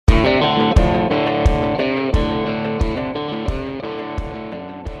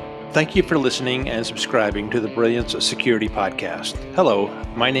Thank you for listening and subscribing to the Brilliance Security Podcast. Hello,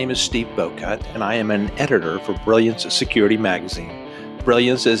 my name is Steve Bocut, and I am an editor for Brilliance Security Magazine.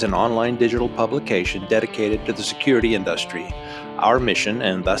 Brilliance is an online digital publication dedicated to the security industry. Our mission,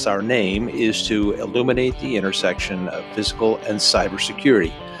 and thus our name, is to illuminate the intersection of physical and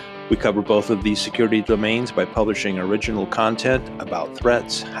cybersecurity. We cover both of these security domains by publishing original content about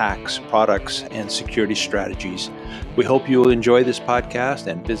threats, hacks, products, and security strategies. We hope you will enjoy this podcast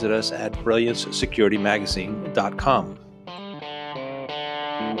and visit us at brilliancesecurity.magazine.com.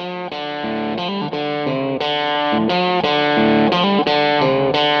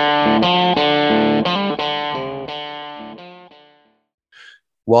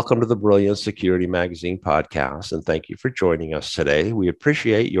 Welcome to the Brilliance Security Magazine podcast, and thank you for joining us today. We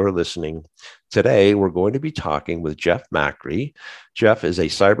appreciate your listening. Today, we're going to be talking with Jeff Macri. Jeff is a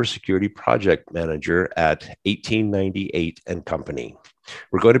cybersecurity project manager at 1898 and Company.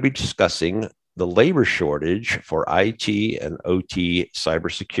 We're going to be discussing the labor shortage for IT and OT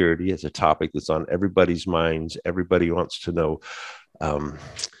cybersecurity. It's a topic that's on everybody's minds. Everybody wants to know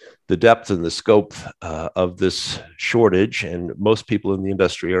the depth and the scope of this shortage, and most people in the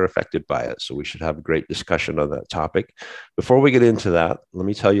industry are affected by it. So we should have a great discussion on that topic. Before we get into that, let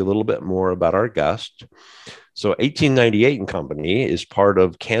me tell you a little bit more about our guest. So 1898 and Company is part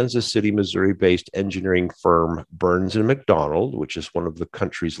of Kansas City, Missouri-based engineering firm Burns & McDonnell, which is one of the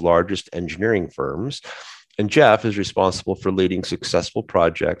country's largest engineering firms. And Jeff is responsible for leading successful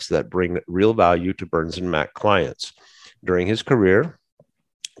projects that bring real value to Burns & Mac clients. During his career,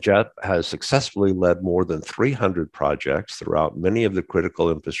 Jeff has successfully led more than 300 projects throughout many of the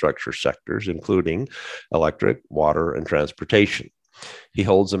critical infrastructure sectors, including electric, water, and transportation. He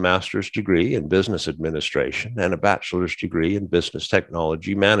holds a master's degree in business administration and a bachelor's degree in business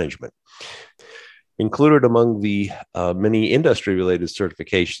technology management. Included among the many industry-related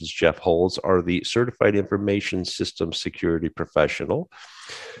certifications Jeff holds are the Certified Information Systems Security Professional,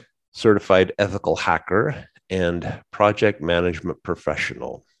 Certified Ethical Hacker, and Project Management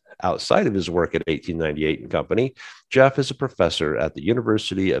Professional. Outside of his work at 1898 and Company, Jeff is a professor at the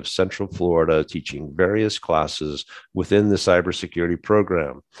University of Central Florida, teaching various classes within the cybersecurity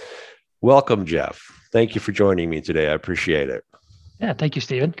program. Welcome, Jeff. Thank you for joining me today. I appreciate it. Yeah, thank you,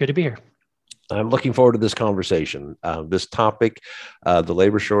 Stephen. Good to be here. I'm looking forward to this conversation. This topic, the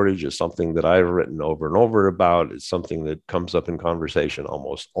labor shortage, is something that I've written over and over about. It's something that comes up in conversation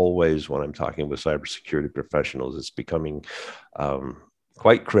almost always when I'm talking with cybersecurity professionals. It's becoming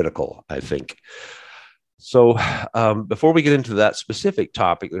quite critical, I think. So before we get into that specific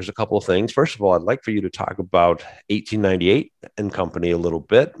topic, there's a couple of things. First of all, I'd like for you to talk about 1898 and Company a little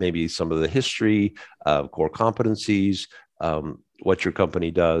bit, maybe some of the history, core competencies, what your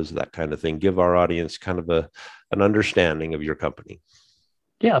company does, that kind of thing. Give our audience kind of an understanding of your company.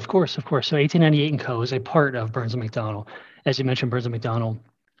 Yeah, of course. So 1898 & Co. is a part of Burns & McDonnell. As you mentioned, Burns & McDonnell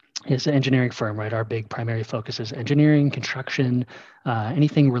is an engineering firm, right? Our big primary focus is engineering, construction,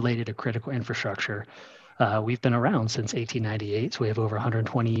 anything related to critical infrastructure. We've been around since 1898, so we have over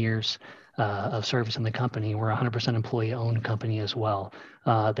 120 years of service in the company. We're a 100% employee-owned company as well.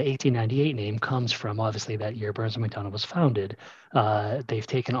 The 1898 name comes from, obviously, that year Burns & McDonnell was founded. They've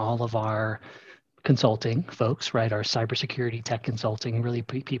taken all of our consulting folks, right, our cybersecurity tech consulting, really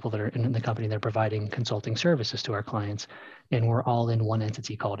people that are in the company that are providing consulting services to our clients, and we're all in one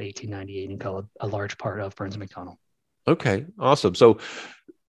entity called 1898 & Co., a large part of Burns & McDonnell. Okay, awesome. So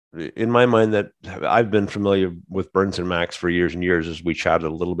in my mind, that I've been familiar with Burns & Max for years and years, as we chatted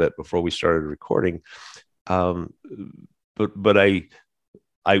a little bit before we started recording. But I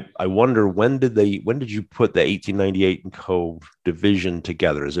wonder, when did you put the 1898 and Co. division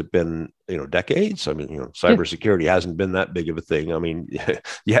together? Has it been, decades? I mean, cybersecurity hasn't been that big of a thing. I mean,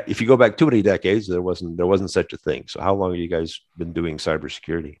 yeah, if you go back too many decades, there wasn't such a thing. So how long have you guys been doing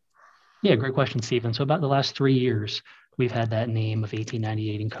cybersecurity? Yeah, great question, Stephen. So about the last 3 years, we've had that name of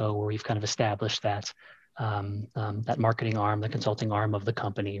 1898 and Co., where we've kind of established that marketing arm, the consulting arm of the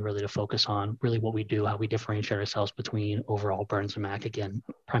company, really to focus on really what we do, how we differentiate ourselves between overall Burns & Mac. Again,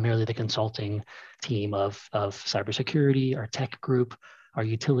 primarily the consulting team of cybersecurity, our tech group, our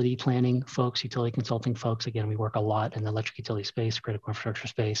utility planning folks, utility consulting folks. Again, we work a lot in the electric utility space, critical infrastructure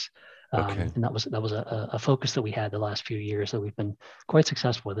space. Okay. And that was a focus that we had the last few years that we've been quite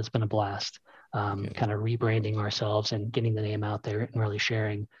successful with. It's been a blast. Kind of rebranding ourselves and getting the name out there and really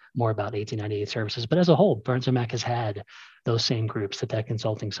sharing more about 1898 services. But as a whole, Burns & Mac has had those same groups, the tech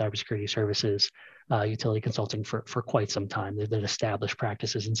consulting, cybersecurity services, utility consulting for quite some time. They've been established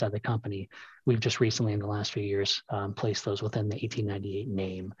practices inside the company. We've just recently, in the last few years, placed those within the 1898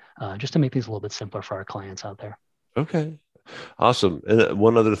 name, just to make things a little bit simpler for our clients out there. Okay. Awesome. And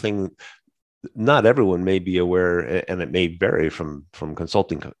one other thing, not everyone may be aware, and it may vary from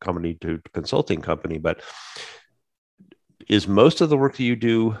consulting company to consulting company, but is most of the work that you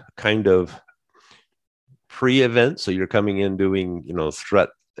do kind of pre-event? So you're coming in doing, threat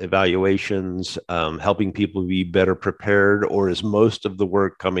evaluations, helping people be better prepared, or is most of the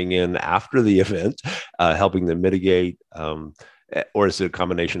work coming in after the event, helping them mitigate, or is it a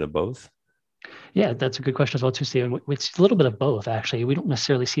combination of both? Yeah, that's a good question as well, too, Stephen. It's a little bit of both, actually. We don't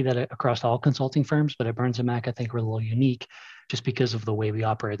necessarily see that across all consulting firms, but at Burns and Mac, I think we're a little unique just because of the way we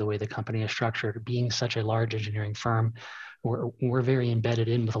operate, the way the company is structured. Being such a large engineering firm, we're very embedded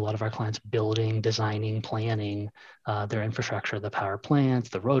in with a lot of our clients, building, designing, planning their infrastructure, the power plants,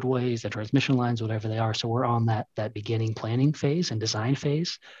 the roadways, the transmission lines, whatever they are. So we're on that beginning planning phase and design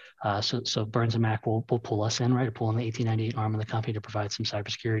phase. So Burns and Mac will pull us in, right? Pull in the 1898 arm of the company to provide some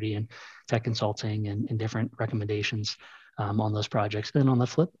cybersecurity and tech consulting and different recommendations on those projects. Then on the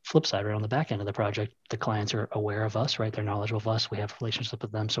flip side, right on the back end of the project, the clients are aware of us, right? They're knowledgeable of us. We have a relationship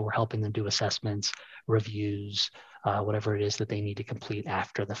with them, so we're helping them do assessments, reviews, whatever it is that they need to complete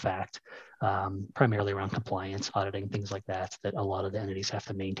after the fact, primarily around compliance, auditing, things like that a lot of the entities have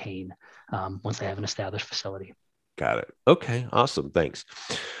to maintain once they have an established facility. Got it. Okay, awesome. Thanks.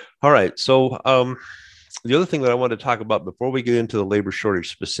 All right. So the other thing that I want to talk about before we get into the labor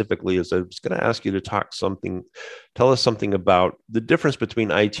shortage specifically is I was going to ask you to tell us something about the difference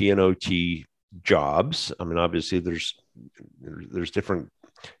between IT and OT jobs. I mean, obviously there's different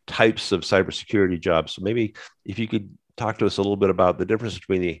types of cybersecurity jobs. So maybe if you could talk to us a little bit about the difference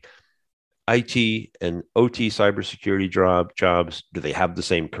between the IT and OT cybersecurity jobs. Do they have the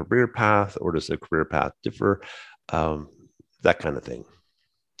same career path, or does the career path differ? Um, that kind of thing.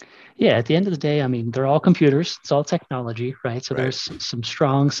 Yeah, at the end of the day, I mean, they're all computers. It's all technology, right? So Right. there's some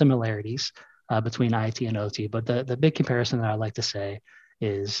strong similarities between IT and OT. But the big comparison that I like to say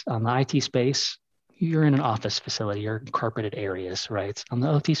is on the IT space, you're in an office facility, you're in carpeted areas, right? On the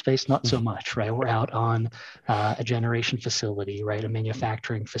OT space, not so much, right? We're out on a generation facility, right? A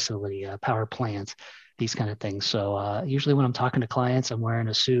manufacturing facility, a power plant, these kind of things. So usually when I'm talking to clients, I'm wearing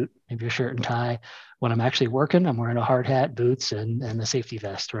a suit, maybe a shirt and tie. When I'm actually working, I'm wearing a hard hat, boots, and a safety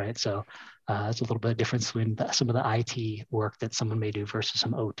vest, right? So it's a little bit of difference between some of the IT work that someone may do versus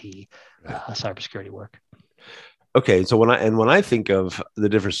some OT Right. cybersecurity work. Okay. So when I think of the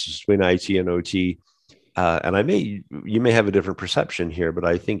difference between IT and OT, and you may have a different perception here, but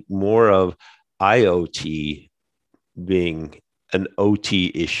I think more of IoT being an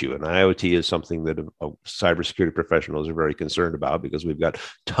OT issue. And IoT is something that cybersecurity professionals are very concerned about because we've got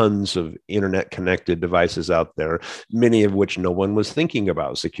tons of internet connected devices out there, many of which no one was thinking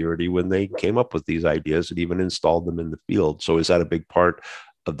about security when they came up with these ideas and even installed them in the field. So is that a big part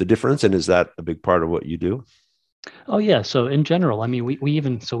of the difference? And is that a big part of what you do? Oh yeah. So in general, I mean,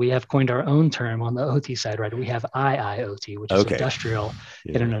 we have coined our own term on the OT side, right? We have IIoT, which is Okay. industrial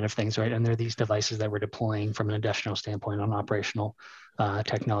Yeah. Internet of Things, right? And they're these devices that we're deploying from an industrial standpoint on operational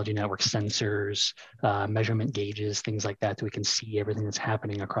technology network sensors, measurement gauges, things like that we can see everything that's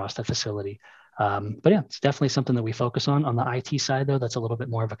happening across the facility. But yeah, it's definitely something that we focus on. On the IT side, though, that's a little bit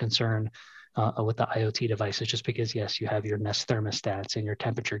more of a concern with the IoT devices, just because, yes, you have your Nest thermostats and your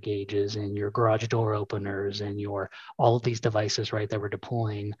temperature gauges and your garage door openers and your all of these devices, right, that we're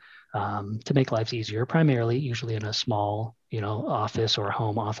deploying to make lives easier, primarily, usually in a small, office or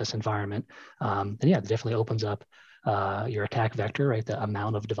home office environment. And yeah, it definitely opens up your attack vector, right? The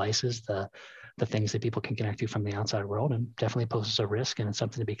amount of devices, the things that people can connect to from the outside world, and definitely poses a risk, and it's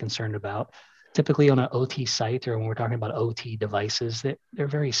something to be concerned about. Typically on an OT site, or when we're talking about OT devices, they're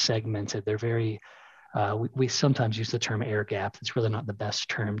very segmented. They're very we sometimes use the term air gap. It's really not the best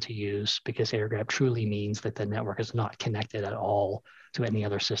term to use because air gap truly means that the network is not connected at all to any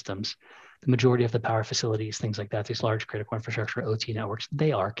other systems. The majority of the power facilities, things like that, these large critical infrastructure OT networks,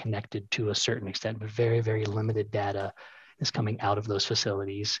 they are connected to a certain extent, but very, very limited data is coming out of those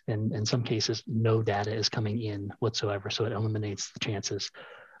facilities. And in some cases, no data is coming in whatsoever. So it eliminates the chances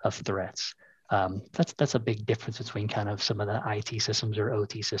of threats. That's a big difference between kind of some of the IT systems or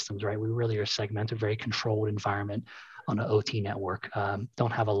OT systems, right? We really are segmented, very controlled environment on an OT network.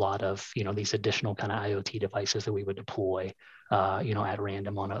 Don't have a lot of these additional kind of IoT devices that we would deploy, at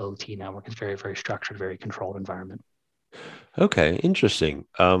random on an OT network. It's very, very structured, very controlled environment. Okay. Interesting.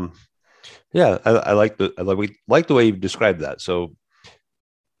 Yeah, I like the way you described that. So,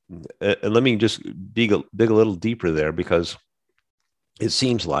 and let me just dig a little deeper there because it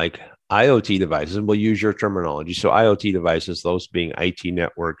seems like IoT devices, and we'll use your terminology. So IoT devices, those being IT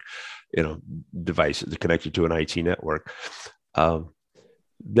network, devices connected to an IT network, um,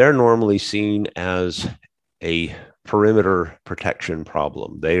 they're normally seen as a perimeter protection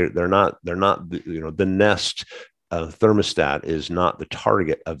problem. They're not the Nest thermostat is not the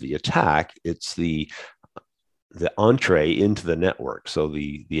target of the attack. It's the entree into the network. So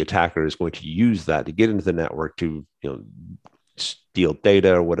the attacker is going to use that to get into the network to steal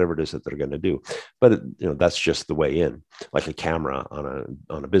data or whatever it is that they're going to do. But that's just the way in, like a camera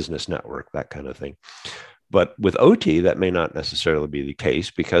on a business network, that kind of thing. But with OT, that may not necessarily be the case,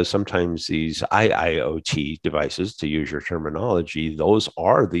 because sometimes these IIoT devices, to use your terminology, those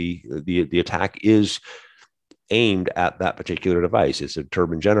are the attack is aimed at that particular device. It's a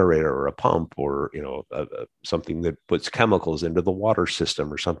turbine generator or a pump, or something that puts chemicals into the water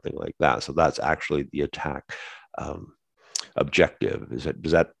system or something like that. So that's actually the attack objective.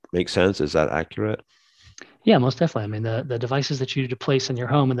 Does that make sense? Is that accurate? Yeah, most definitely. I mean, the devices that you place in your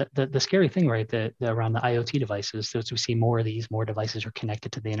home, and the scary thing, right, that around the IoT devices, so as we see more of these, more devices are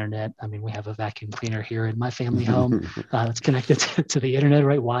connected to the internet. I mean, we have a vacuum cleaner here in my family home that's connected to the internet,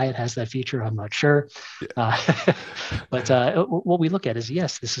 right? Why it has that feature, I'm not sure. But what we look at is,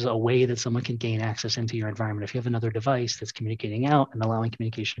 yes, this is a way that someone can gain access into your environment. If you have another device that's communicating out and allowing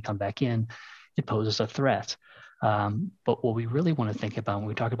communication to come back in, it poses a threat. But what we really want to think about when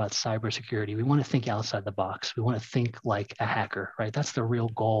we talk about cybersecurity, we want to think outside the box. We want to think like a hacker, right? That's the real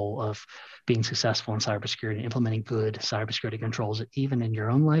goal of being successful in cybersecurity, implementing good cybersecurity controls, even in your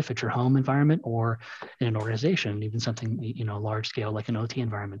own life, at your home environment, or in an organization, even something, large scale like an OT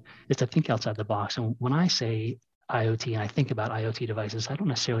environment, is to think outside the box. And when I say IoT and I think about IoT devices, I don't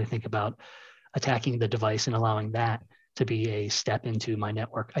necessarily think about attacking the device and allowing that to be a step into my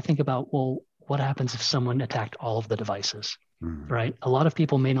network. I think about, well, what happens if someone attacked all of the devices, right? A lot of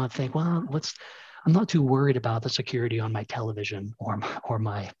people may not think, well, I'm not too worried about the security on my television or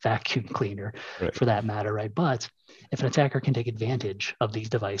my vacuum cleaner, right, for that matter, right? But if an attacker can take advantage of these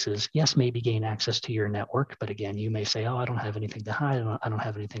devices, yes, maybe gain access to your network. But again, you may say, oh, I don't have anything to hide. I don't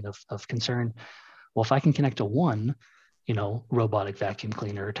have anything of concern. Well, if I can connect to one, robotic vacuum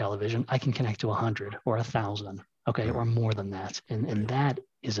cleaner or television, I can connect to 100 or 1,000, okay, or more than that. And that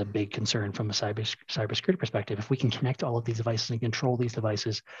is a big concern from a cybersecurity perspective. If we can connect all of these devices and control these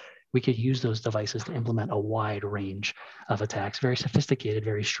devices, we could use those devices to implement a wide range of attacks, very sophisticated,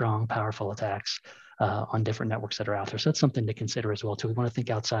 very strong, powerful attacks on different networks that are out there. So that's something to consider as well, too. We want to think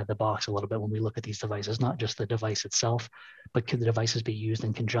outside the box a little bit when we look at these devices, not just the device itself, but could the devices be used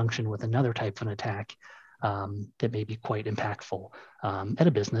in conjunction with another type of an attack that may be quite impactful at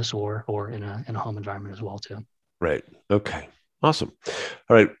a business or in a home environment as well, too. Right. Okay. Awesome.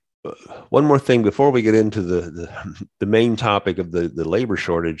 All right. One more thing before we get into the main topic of the labor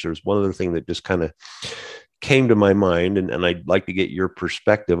shortage. There's one other thing that just kind of came to my mind, and I'd like to get your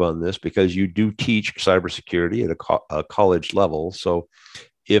perspective on this, because you do teach cybersecurity at a college level. So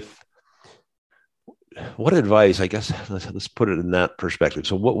what advice, I guess, let's put it in that perspective.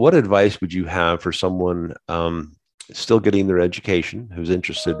 So what advice would you have for someone still getting their education, who's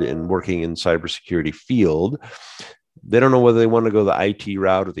interested in working in cybersecurity field? They don't know whether they want to go the IT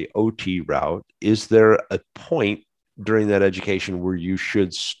route or the OT route. Is there a point during that education where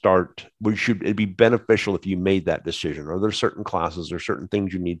it'd be beneficial if you made that decision? Are there certain classes or certain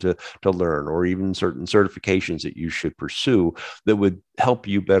things you need to learn, or even certain certifications that you should pursue that would help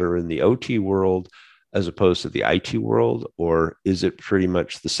you better in the OT world as opposed to the IT world? Or is it pretty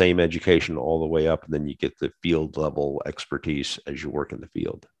much the same education all the way up, and then you get the field level expertise as you work in the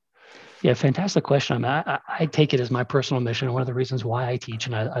field? Yeah, fantastic question. I mean, I take it as my personal mission. One of the reasons why I teach,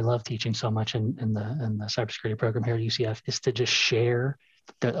 and I love teaching so much in the cybersecurity program here at UCF, is to just share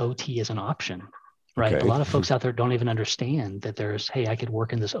that OT as an option, right? Okay. A lot of folks out there don't even understand that hey, I could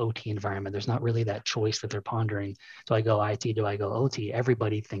work in this OT environment. There's not really that choice that they're pondering. Do I go IT? Do I go OT?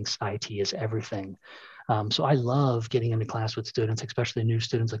 Everybody thinks IT is everything. So I love getting into class with students, especially new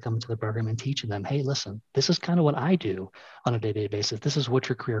students that come into the program, and teaching them, hey, listen, this is kind of what I do on a day-to-day basis. This is what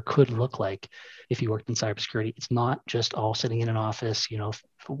your career could look like if you worked in cybersecurity. It's not just all sitting in an office,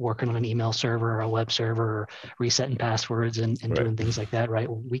 working on an email server or a web server, or resetting passwords and right. doing things like that, right?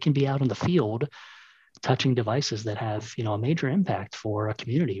 We can be out in the field touching devices that have, a major impact for a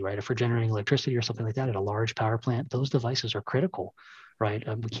community, right? If we're generating electricity or something like that at a large power plant, those devices are critical, right?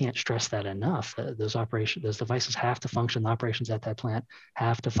 We can't stress that enough. Those devices have to function. The operations at that plant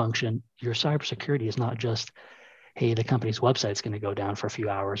have to function. Your cybersecurity is not just, hey, the company's website's going to go down for a few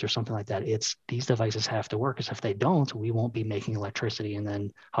hours or something like that. It's these devices have to work, because if they don't, we won't be making electricity, and then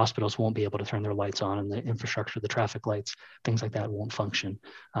hospitals won't be able to turn their lights on, and the infrastructure, the traffic lights, things like that won't function.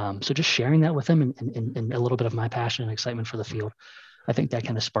 So just sharing that with them, and a little bit of my passion and excitement for the field. I think that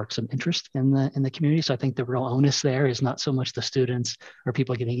kind of sparked some interest in the community. So I think the real onus there is not so much the students or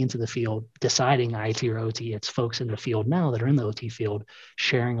people getting into the field deciding IT or OT. It's folks in the field now that are in the OT field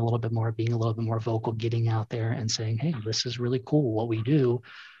sharing a little bit more, being a little bit more vocal, getting out there and saying, hey, this is really cool what we do.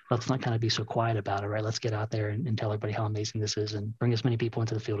 Let's not kind of be so quiet about it, right? Let's get out there and tell everybody how amazing this is and bring as many people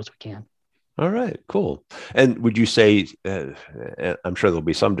into the field as we can. All right, cool. And would you say, I'm sure there'll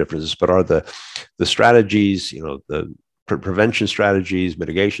be some differences, but are the strategies, the prevention strategies,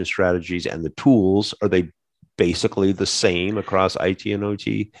 mitigation strategies, and the tools, are they basically the same across IT and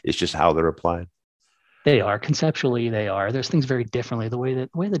OT? It's just how they're applied. They are conceptually, they are. There's things very differently. The way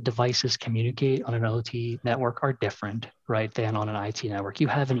the devices communicate on an OT network are different, right, than on an IT network. You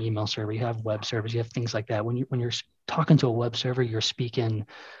have an email server, you have web servers, you have things like that. When you're talking to a web server, you're speaking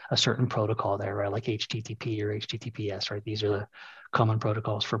a certain protocol there, right, like HTTP or HTTPS, right? These are the common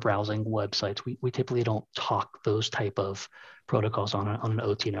protocols for browsing websites. We typically don't talk those type of protocols on an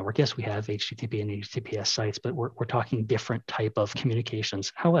OT network. Yes, we have HTTP and HTTPS sites, but we're talking different type of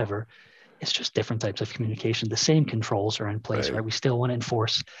communications. However, it's just different types of communication. The same controls are in place, right? We still want to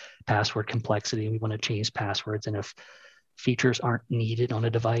enforce password complexity. We want to change passwords. And if features aren't needed on a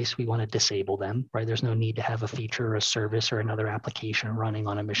device, we want to disable them, right? There's no need to have a feature or a service or another application running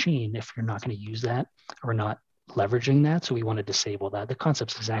on a machine if you're not going to use that or not leveraging that. So we want to disable that. The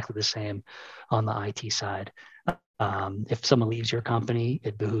concept's exactly the same on the IT side. If someone leaves your company,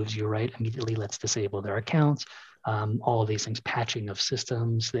 it behooves you, right? Immediately, let's disable their accounts. All of these things, patching of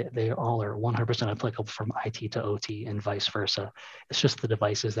systems, they all are 100% applicable from IT to OT and vice versa. It's just the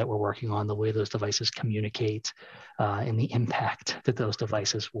devices that we're working on, the way those devices communicate, and the impact that those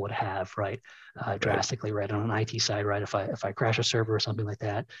devices would have, right? Drastically, right? On an IT side, right? If I crash a server or something like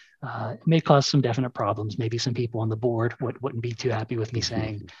that, it may cause some definite problems. Maybe some people on the board wouldn't be too happy with me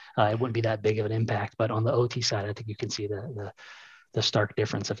saying it wouldn't be that big of an impact. But on the OT side, I think you can see the stark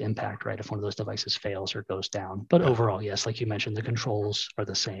difference of impact, right? If one of those devices fails or goes down. But overall, yes, like you mentioned, the controls are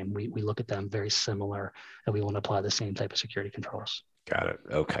the same. We look at them very similar, and we want to apply the same type of security controls. Got it.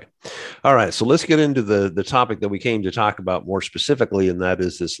 Okay. All right. So let's get into the topic that we came to talk about more specifically, and that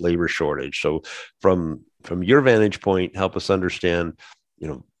is this labor shortage. So from your vantage point, help us understand,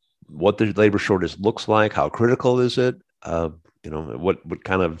 what the labor shortage looks like. How critical is it? What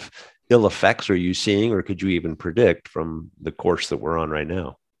kind of ill effects are you seeing, or could you even predict from the course that we're on right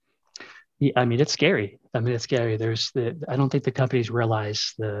now? Yeah, I mean, it's scary. It's scary. I don't think the companies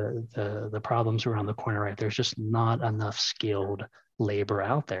realize the problems around the corner, right? There's just not enough skilled labor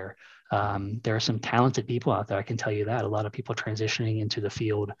out there. There are some talented people out there. I can tell you that. A lot of people transitioning into the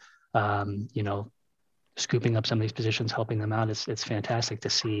field, scooping up some of these positions, helping them out. It's fantastic to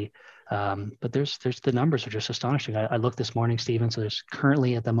see. But there's the numbers are just astonishing. I looked this morning, Stephen. So there's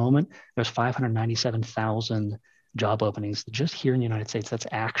currently at the moment, there's 597,000 job openings just here in the United States. That's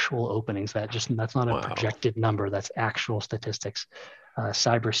actual openings. That's not a projected number. That's actual statistics.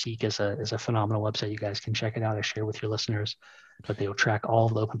 Cyberseek is a phenomenal website. You guys can check it out. I share with your listeners, but they will track all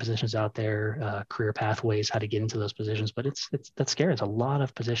of the open positions out there, career pathways, how to get into those positions. But that's scary. It's a lot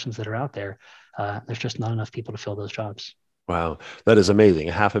of positions that are out there. There's just not enough people to fill those jobs. Wow, that is amazing.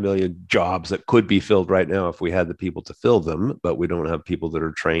 500,000 jobs that could be filled right now if we had the people to fill them, but we don't have people that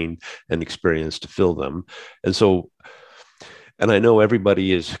are trained and experienced to fill them. And I know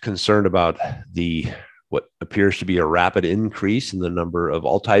everybody is concerned about what appears to be a rapid increase in the number of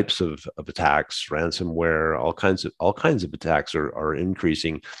all types of attacks, ransomware, all kinds of attacks are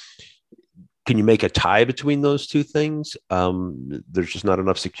increasing. Can you make a tie between those two things? There's just not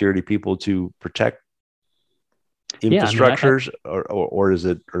enough security people to protect infrastructures, or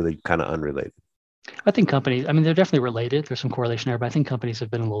are they kind of unrelated? I think companies, they're definitely related. There's some correlation there, but I think companies have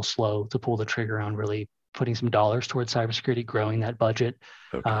been a little slow to pull the trigger on really putting some dollars towards cybersecurity, growing that budget.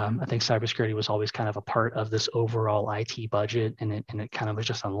 Okay. I think cybersecurity was always kind of a part of this overall IT budget, and it kind of was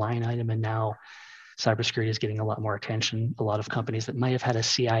just a line item. And now cybersecurity is getting a lot more attention. A lot of companies that might have had a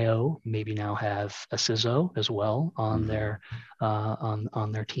CIO maybe now have a CISO as well on their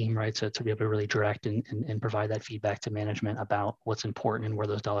on their team, right? So to be able to really direct and provide that feedback to management about what's important and where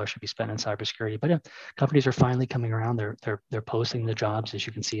those dollars should be spent in cybersecurity. But yeah, companies are finally coming around. They're posting the jobs. As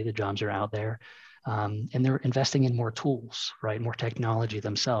you can see, the jobs are out there. And they're investing in more tools, right? More technology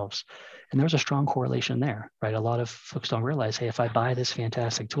themselves. And there's a strong correlation there, right? A lot of folks don't realize, hey, if I buy this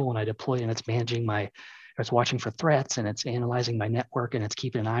fantastic tool and I deploy it and it's managing or it's watching for threats and it's analyzing my network and it's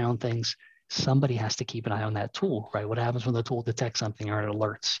keeping an eye on things, somebody has to keep an eye on that tool, right? What happens when the tool detects something or it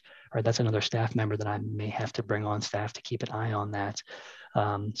alerts, right? That's another staff member that I may have to bring on staff to keep an eye on that.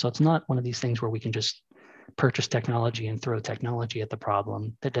 So it's not one of these things where we can just purchase technology and throw technology at the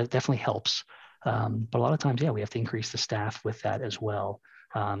problem. That definitely helps. But a lot of times, yeah, we have to increase the staff with that as well.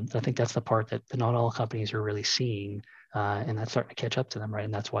 I think that's the part that not all companies are really seeing. And that's starting to catch up to them, right?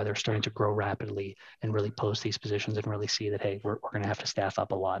 And that's why they're starting to grow rapidly and really post these positions and really see that, hey, we're going to have to staff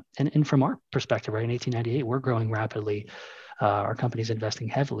up a lot. And from our perspective, right, in 1898, we're growing rapidly. Our company's investing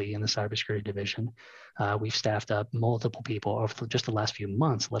heavily in the cybersecurity division. We've staffed up multiple people over just the last few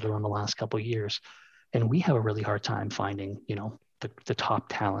months, let alone the last couple of years. And we have a really hard time finding, the top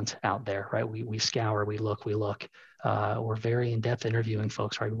talent out there, right? We scour, we look. We're very in-depth interviewing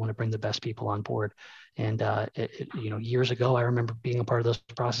folks, right? We want to bring the best people on board. And years ago, I remember being a part of those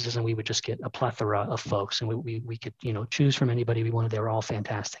processes, and we would just get a plethora of folks, and we could choose from anybody we wanted. They were all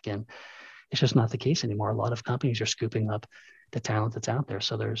fantastic, and it's just not the case anymore. A lot of companies are scooping up the talent that's out there.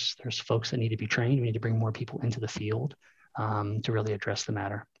 So there's folks that need to be trained. We need to bring more people into the field to really address the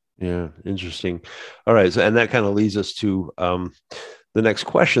matter. Yeah, interesting. All right, so and that kind of leads us to the next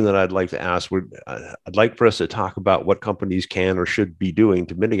question that I'd like to ask. I'd like for us to talk about what companies can or should be doing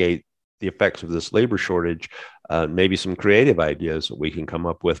to mitigate the effects of this labor shortage, maybe some creative ideas that we can come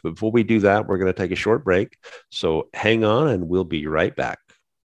up with. But before we do that, we're going to take a short break. So hang on, and we'll be right back.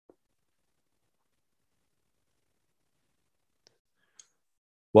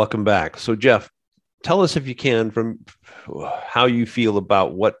 Welcome back. So Jeff, tell us if you can from how you feel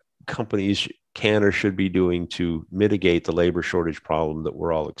about what companies can or should be doing to mitigate the labor shortage problem that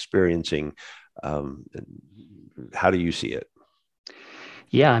we're all experiencing. How do you see it?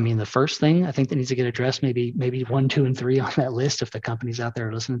 Yeah, I mean, the first thing I think that needs to get addressed, maybe 1, 2, and 3 on that list, if the companies out there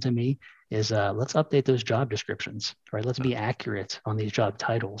are listening to me, is let's update those job descriptions, right? Let's be accurate on these job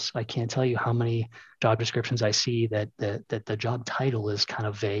titles. I can't tell you how many job descriptions I see that the job title is kind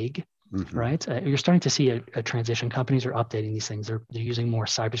of vague. Mm-hmm. Right? You're starting to see a transition. Companies are updating these things. They're using more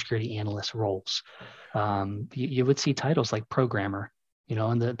cybersecurity analyst roles. You would see titles like programmer,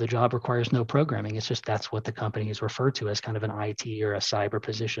 and the job requires no programming. It's just that's what the company is referred to as kind of an IT or a cyber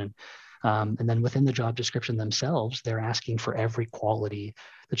position. And then within the job description themselves, they're asking for every quality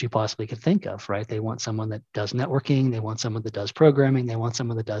that you possibly could think of, right? They want someone that does networking. They want someone that does programming. They want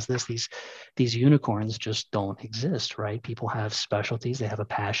someone that does this. These unicorns just don't exist, right? People have specialties. They have a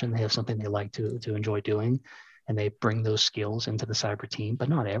passion. They have something they like to enjoy doing. And they bring those skills into the cyber team, but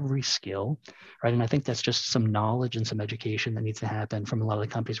not every skill, right? And I think that's just some knowledge and some education that needs to happen from a lot of the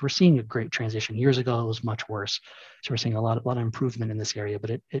companies. We're seeing a great transition. Years ago, it was much worse. So we're seeing a lot of improvement in this area,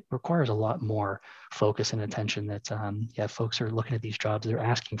 but it requires a lot more focus and attention that, folks are looking at these jobs. They're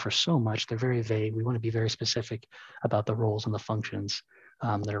asking for so much. They're very vague. We want to be very specific about the roles and the functions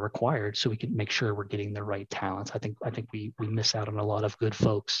that are required so we can make sure we're getting the right talents. I think we miss out on a lot of good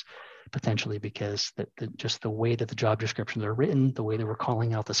folks potentially because just the way that the job descriptions are written, the way that we're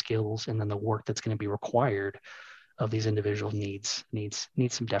calling out the skills, and then the work that's going to be required of these individuals needs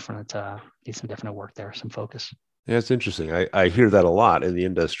some definite work there, some focus. Yeah, it's interesting. I hear that a lot in the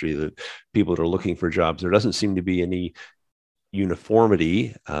industry, that people that are looking for jobs, there doesn't seem to be any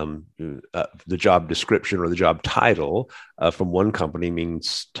uniformity. The job description or the job title from one company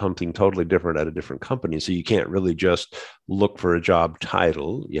means something totally different at a different company. So you can't really just look for a job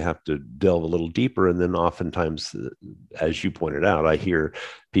title. You have to delve a little deeper. And then oftentimes, as you pointed out, I hear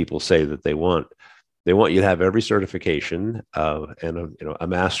people say that they want you to have every certification and a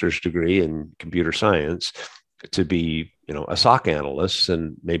master's degree in computer science to be a SOC analyst,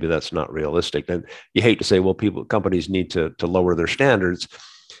 and maybe that's not realistic. And you hate to say, well, companies need to lower their standards.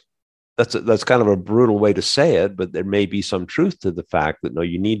 That's kind of a brutal way to say it, but there may be some truth to the fact that no,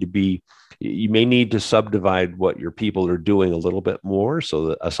 you may need to subdivide what your people are doing a little bit more, so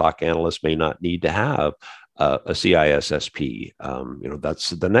that a SOC analyst may not need to have a CISSP. That's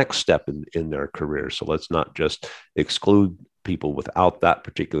the next step in their career. So let's not just exclude people without that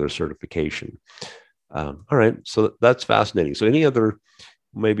particular certification. All right, so that's fascinating. So any other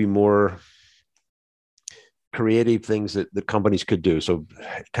maybe more creative things that companies could do? So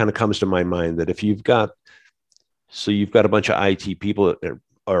it kind of comes to my mind that if you've got a bunch of IT people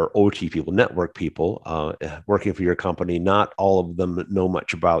or OT people, network people working for your company, not all of them know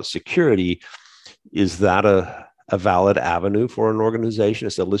much about security. Is that a valid avenue for an organization?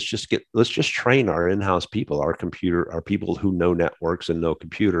 So let's just train our in-house people, our people who know networks and know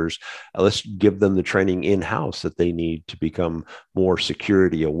computers. Let's give them the training in-house that they need to become more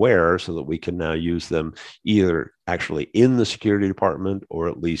security aware, so that we can now use them either actually in the security department or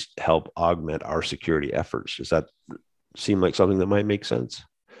at least help augment our security efforts. Does that seem like something that might make sense?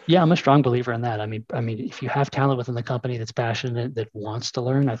 Yeah, I'm a strong believer in that. I mean, if you have talent within the company that's passionate, that wants to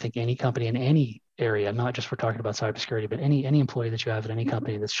learn, I think any company in any area, not just we're talking about cybersecurity, but any employee that you have at any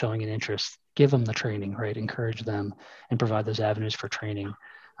company that's showing an interest, give them the training, right? Encourage them and provide those avenues for training.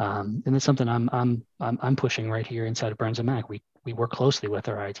 And it's something I'm pushing right here inside of Burns and Mac. We work closely with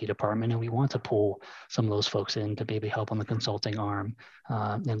our IT department, and we want to pull some of those folks in to maybe help on the consulting arm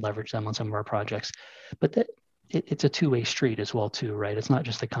and leverage them on some of our projects. But it's a two-way street as well too, right? It's not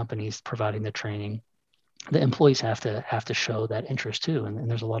just the companies providing the training. The employees have to show that interest too. And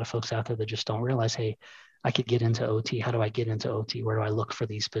there's a lot of folks out there that just don't realize, hey, I could get into OT. How do I get into OT? Where do I look for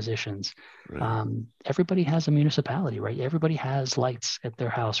these positions? Right. Everybody has a municipality, right? Everybody has lights at their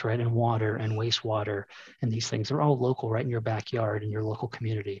house, right? And water and wastewater and these things. They're all local, right in your backyard, in your local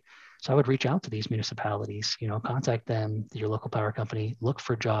community. So I would reach out to these municipalities, contact them, your local power company, look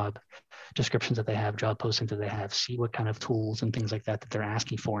for job descriptions that they have, job postings that they have, see what kind of tools and things like that they're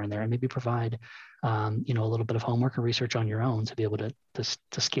asking for in there, and maybe provide a little bit of homework or research on your own to be able to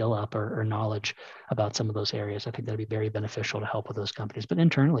scale up or knowledge about some of those areas. I think that'd be very beneficial to help with those companies. But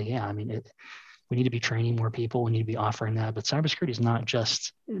internally, yeah, I mean, we need to be training more people. We need to be offering that. But cybersecurity is not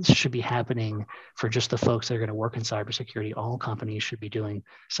just, it should be happening for just the folks that are going to work in cybersecurity. All companies should be doing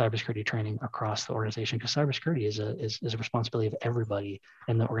cybersecurity training across the organization, because cybersecurity is a responsibility of everybody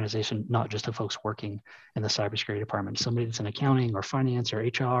in the organization, not just the folks working in the cybersecurity department. Somebody that's in accounting or finance or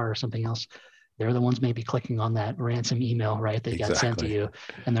HR or something else, they're the ones maybe clicking on that ransom email, right, that got sent to Exactly. you,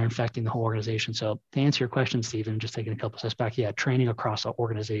 and they're infecting the whole organization. So to answer your question, Stephen, just taking a couple steps back, yeah, training across the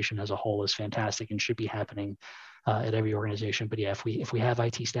organization as a whole is fantastic and should be happening at every organization. But yeah, if we have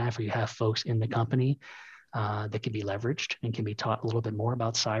IT staff or you have folks in the company that can be leveraged and can be taught a little bit more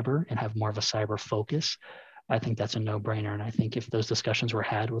about cyber and have more of a cyber focus, I think that's a no-brainer. And I think if those discussions were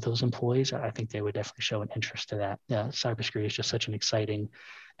had with those employees, I think they would definitely show an interest to that. Cybersecurity is just such an exciting,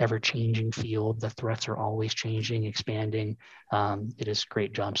 ever-changing field. The threats are always changing, expanding. It is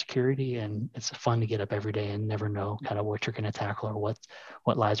great job security, and it's fun to get up every day and never know kind of what you're going to tackle or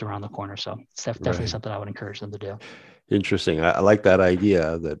what lies around the corner. So it's definitely Right. something I would encourage them to do. Interesting. I like that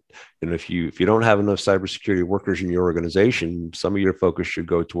idea that, if you don't have enough cybersecurity workers in your organization, some of your focus should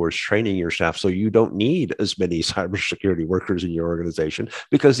go towards training your staff, so you don't need as many cybersecurity workers in your organization,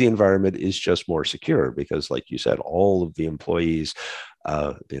 because the environment is just more secure. Because, like you said, all of the employees,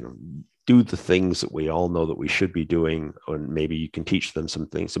 uh, you know, do the things that we all know that we should be doing, and maybe you can teach them some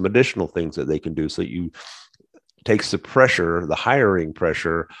things, some additional things that they can do, so that you takes the pressure, the hiring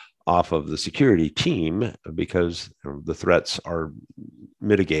pressure, off of the security team, because the threats are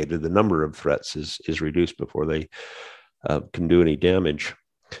mitigated. The number of threats is reduced before they can do any damage.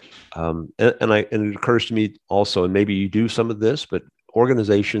 And it occurs to me also, and maybe you do some of this, but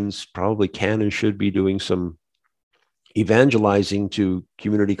organizations probably can and should be doing some evangelizing to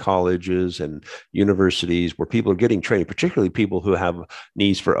community colleges and universities where people are getting trained, particularly people who have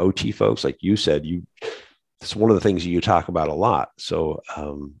needs for OT folks. Like you said, it's one of the things that you talk about a lot. So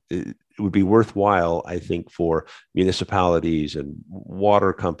it would be worthwhile, I think, for municipalities and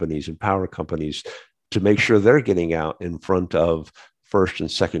water companies and power companies to make sure they're getting out in front of first and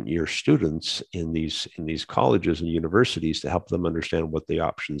second year students in these colleges and universities to help them understand what the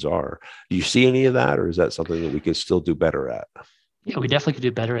options are. Do you see any of that, or is that something that we could still do better at? Yeah, we definitely could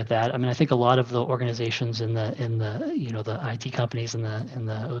do better at that. I mean, I think a lot of the organizations in the the IT companies and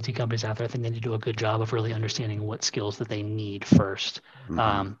the OT companies out there, I think they need to do a good job of really understanding what skills that they need first.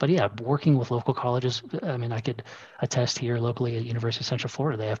 Mm-hmm. But yeah, working with local colleges, I mean, I could attest here locally at University of Central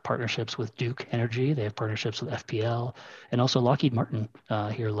Florida, they have partnerships with Duke Energy, they have partnerships with FPL, and also Lockheed Martin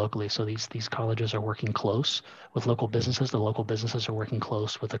here locally. So these colleges are working close with local businesses. The local businesses are working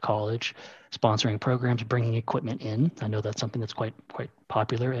close with the college, sponsoring programs, bringing equipment in. I know that's something that's quite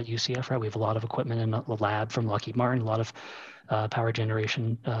popular at UCF, right? We have a lot of equipment in the lab from Lockheed Martin, a lot of power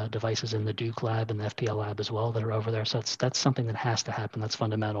generation devices in the Duke lab and the FPL lab as well that are over there. So that's something that has to happen. That's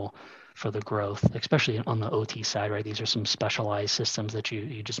fundamental for the growth, especially on the OT side, right? These are some specialized systems that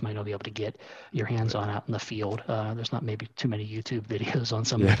you just might not be able to get your hands on out in the field. There's not maybe too many YouTube videos on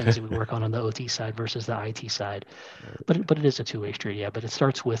some of the Yeah. things that we work on the OT side versus the IT side. Right. But it is a two-way street, yeah. But it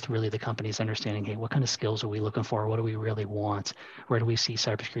starts with really the companies understanding, hey, what kind of skills are we looking for? What do we really want? Where do we see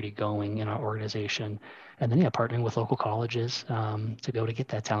cybersecurity going in our organization? And then yeah, partnering with local colleges to be able to get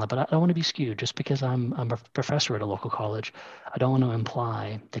that talent. But I don't want to be skewed just because I'm a professor at a local college. I don't want to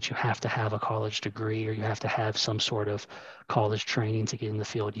imply that you have to have a college degree or you have to have some sort of college training to get in the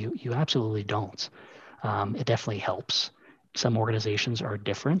field. You absolutely don't. It definitely helps. Some organizations are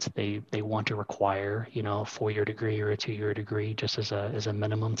different. They want to require, a 4-year degree or a 2-year degree just as a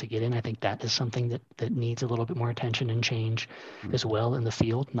minimum to get in. I think that is something that needs a little bit more attention and change as Mm-hmm. well in the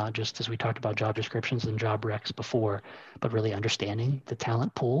field, not just as we talked about job descriptions and job recs before, but really understanding the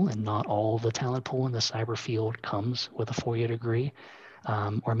talent pool, and not all the talent pool in the cyber field comes with a 4-year degree.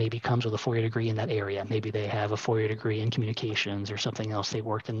 or maybe comes with a 4-year degree in that area. Maybe they have a 4-year degree in communications or something else. They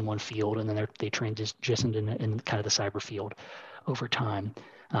worked in one field and then they transitioned in kind of the cyber field over time.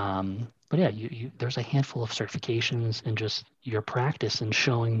 But yeah, there's a handful of certifications and just your practice and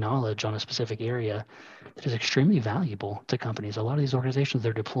showing knowledge on a specific area that is extremely valuable to companies. A lot of these organizations,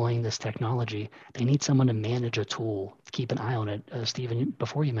 they're deploying this technology. They need someone to manage a tool, to keep an eye on it. Stephen,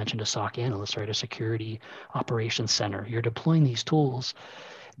 before you mentioned a SOC analyst, right? A security operations center. You're deploying these tools.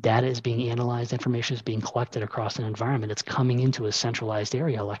 Data is being analyzed, information is being collected across an environment. It's coming into a centralized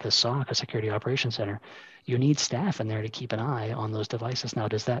area like a SOC, a security operations center. You need staff in there to keep an eye on those devices. Now,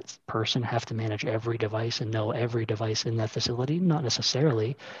 does that person have to manage every device and know every device in that facility? Not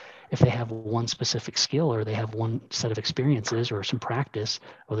necessarily. If they have one specific skill or they have one set of experiences or some practice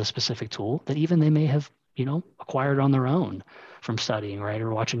with a specific tool that even they may have, acquired on their own from studying, right?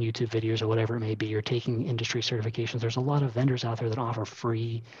 Or watching YouTube videos or whatever it may be, or taking industry certifications. There's a lot of vendors out there that offer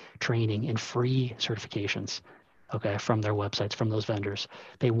free training and free certifications, okay, from their websites, from those vendors.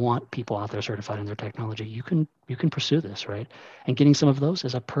 They want people out there certified in their technology. You can pursue this, right? And getting some of those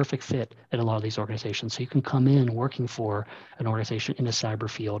is a perfect fit at a lot of these organizations. So you can come in working for an organization in a cyber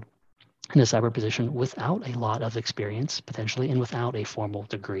field, in a cyber position without a lot of experience potentially and without a formal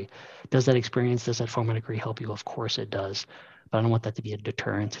degree. Does that experience, does that formal degree help you? Of course it does. But I don't want that to be a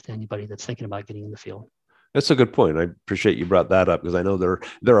deterrent to anybody that's thinking about getting in the field. That's a good point. I appreciate you brought that up because I know there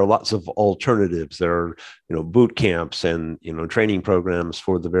are lots of alternatives. There are boot camps and training programs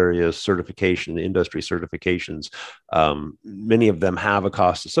for the various certification industry certifications. Many of them have a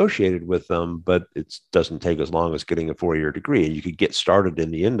cost associated with them, but it doesn't take as long as getting a 4-year degree. And you could get started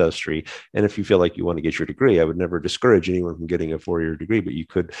in the industry. And if you feel like you want to get your degree, I would never discourage anyone from getting a 4-year degree, but you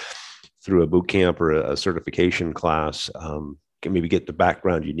could, through a boot camp or a certification class, can maybe get the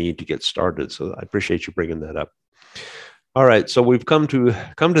background you need to get started. So I appreciate you bringing that up. All right, so we've come to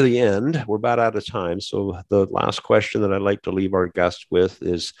the end. We're about out of time. So the last question that I'd like to leave our guests with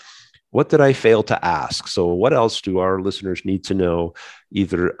is, what did I fail to ask? So what else do our listeners need to know,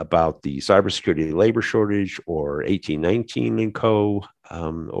 either about the cybersecurity labor shortage or 1819 and co,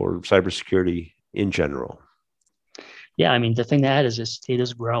 or cybersecurity in general? Yeah, I mean, the thing to add is it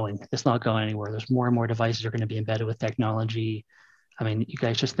is growing. It's not going anywhere. There's more and more devices are going to be embedded with technology. I mean, you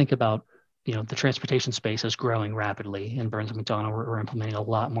guys just think about, the transportation space is growing rapidly. In Burns and McDonnell, we're implementing a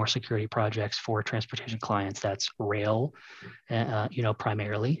lot more security projects for transportation clients. That's rail,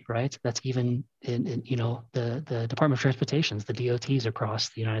 primarily, right? That's even in the Department of Transportations, the DOTs across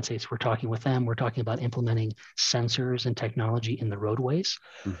the United States. We're talking with them. We're talking about implementing sensors and technology in the roadways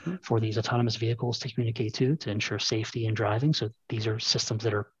for these autonomous vehicles to communicate to ensure safety in driving. So these are systems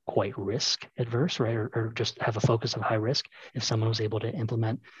that are quite risk adverse, right? Or just have a focus of high risk. If someone was able to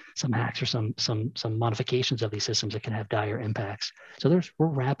implement some hacks or some modifications of these systems, it can have dire impacts. So we're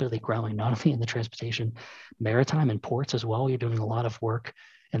rapidly growing, not only in the transportation, maritime and ports as well. You're doing a lot of work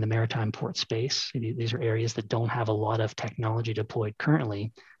in the maritime port space. These are areas that don't have a lot of technology deployed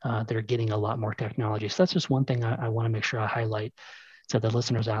currently. They're getting a lot more technology. So that's just one thing I want to make sure I highlight to the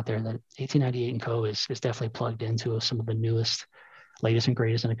listeners out there, that 1898 & Co. is definitely plugged into some of the newest, latest and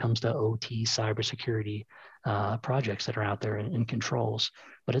greatest when it comes to OT cybersecurity projects that are out there and controls.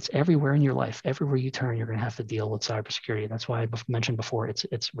 But it's everywhere in your life. Everywhere you turn, you're going to have to deal with cybersecurity. That's why I mentioned before, it's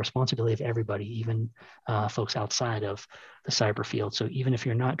responsibility of everybody, even folks outside of the cyber field. So even if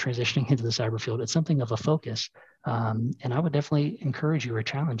you're not transitioning into the cyber field, it's something of a focus. And I would definitely encourage you or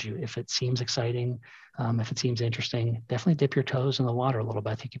challenge you. If it seems exciting, if it seems interesting, definitely dip your toes in the water a little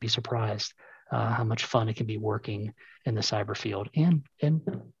bit. I think you'd be surprised how much fun it can be working in the cyber field, and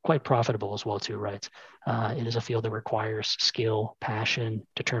quite profitable as well too, right? It is a field that requires skill, passion,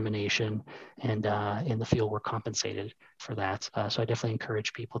 determination, and in the field we're compensated for that. So I definitely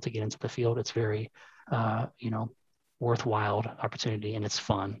encourage people to get into the field. It's very, worthwhile opportunity, and it's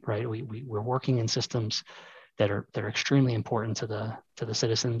fun, right? We're working in systems that are extremely important to the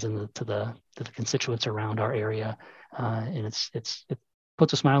citizens and to the constituents around our area, and it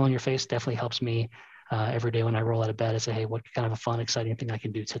puts a smile on your face. Definitely helps me every day when I roll out of bed. I say, hey, what kind of a fun, exciting thing I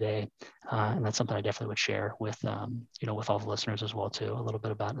can do today? And that's something I definitely would share with with all the listeners as well too. A little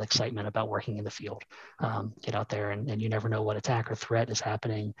bit about the excitement about working in the field. Get out there, and you never know what attack or threat is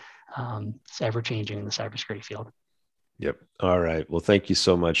happening. It's ever changing in the cybersecurity field. Yep. All right. Well, thank you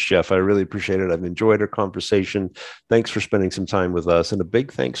so much, Jeff. I really appreciate it. I've enjoyed our conversation. Thanks for spending some time with us. And a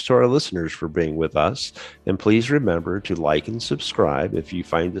big thanks to our listeners for being with us. And please remember to like and subscribe if you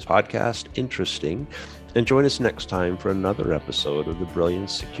find this podcast interesting. And join us next time for another episode of the Brilliant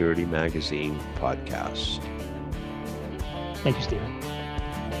Security Magazine podcast. Thank you, Stephen.